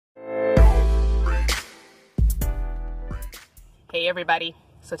Hey everybody,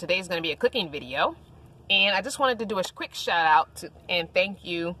 so today's going to be a cooking video, and I just wanted to do a quick shout out to, and thank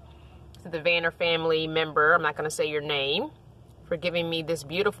you to the Vanner family member, I'm not going to say your name, for giving me this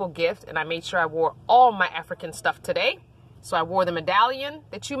beautiful gift. And I made sure I wore all my African stuff today. So I wore the medallion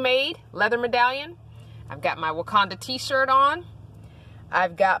that you made, leather medallion. I've got my Wakanda t-shirt on.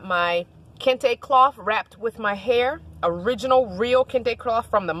 I've got my kente cloth wrapped with my hair, original real kente cloth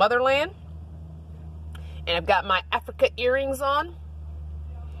from the motherland. And I've got my Africa earrings on.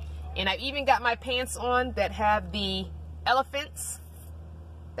 And I've even got my pants on that have the elephants,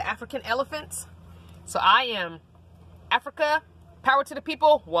 the African elephants. So I am Africa, power to the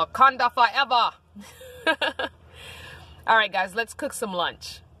people, Wakanda forever. All right, guys, let's cook some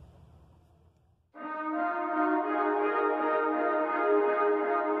lunch.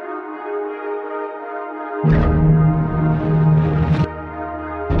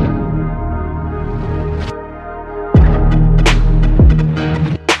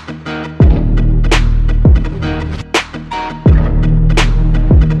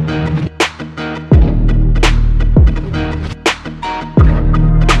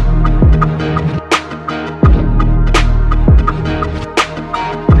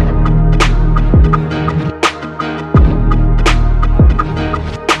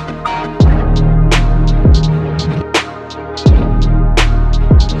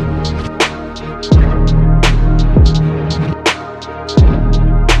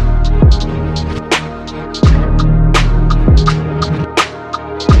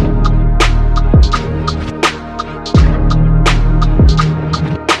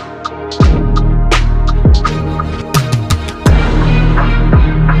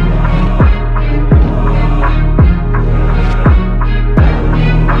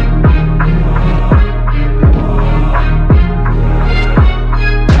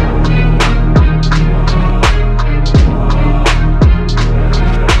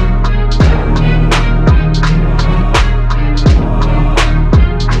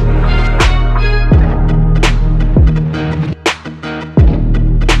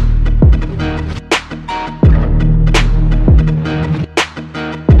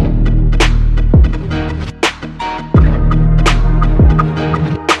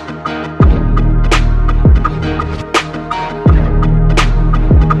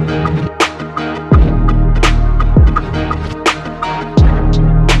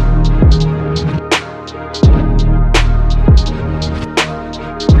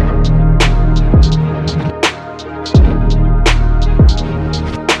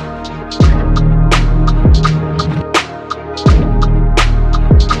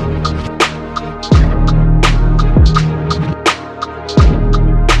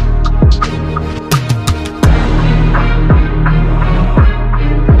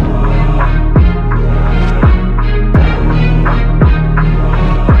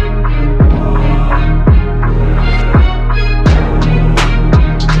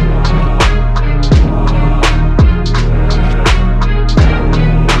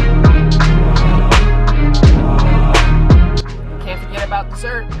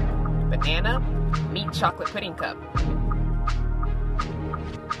 Dessert, banana meat chocolate pudding cup.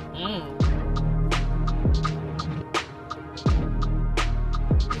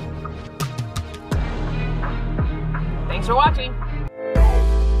 Thanks for watching.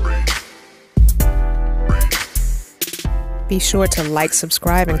 Be sure to like,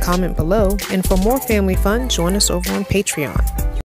 subscribe, and comment below. And for more family fun, join us over on Patreon.